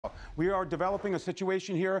We are developing a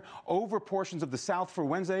situation here over portions of the south for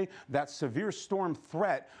Wednesday. That severe storm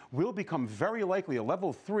threat will become very likely a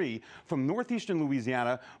level 3 from northeastern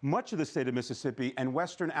Louisiana, much of the state of Mississippi, and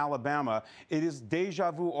western Alabama. It is deja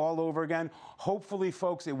vu all over again. Hopefully,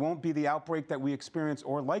 folks, it won't be the outbreak that we experienced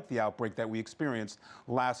or like the outbreak that we experienced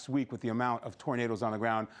last week with the amount of tornadoes on the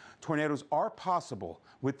ground. Tornadoes are possible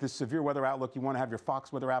with this severe weather outlook. You want to have your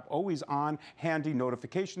Fox weather app always on, handy,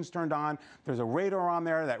 notifications turned on. There's a radar on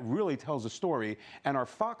there that really tells a story, and our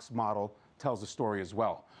Fox model tells a story as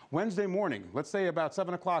well. Wednesday morning, let's say about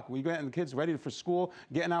 7 o'clock, we getting the kids ready for school,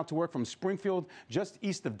 getting out to work from Springfield, just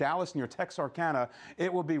east of Dallas near Texarkana.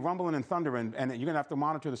 It will be rumbling and thundering, and you're going to have to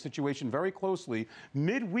monitor the situation very closely.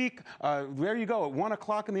 Midweek, there you go, at 1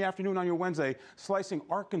 o'clock in the afternoon on your Wednesday, slicing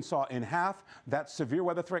Arkansas in half. That severe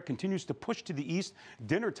weather threat continues to push to the east.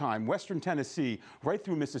 Dinner time, western Tennessee, right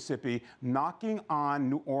through Mississippi, knocking on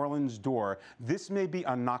New Orleans' door. This may be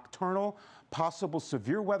a nocturnal, possible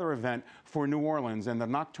severe weather event for New Orleans, and the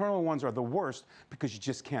nocturnal ones are the worst because you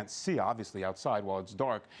just can't see, obviously, outside while it's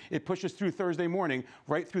dark. It pushes through Thursday morning,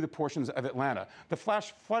 right through the portions of Atlanta. The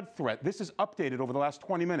flash flood threat, this is updated over the last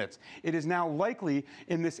 20 minutes. It is now likely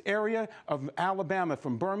in this area of Alabama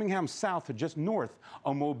from Birmingham south to just north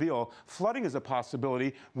of Mobile. Flooding is a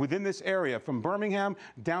possibility within this area from Birmingham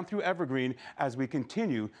down through Evergreen as we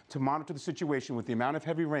continue to monitor the situation with the amount of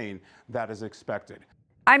heavy rain that is expected.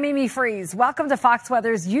 I'm Amy Freeze. Welcome to Fox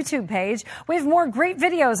Weather's YouTube page. We have more great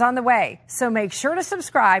videos on the way, so make sure to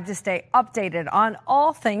subscribe to stay updated on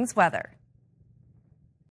all things weather.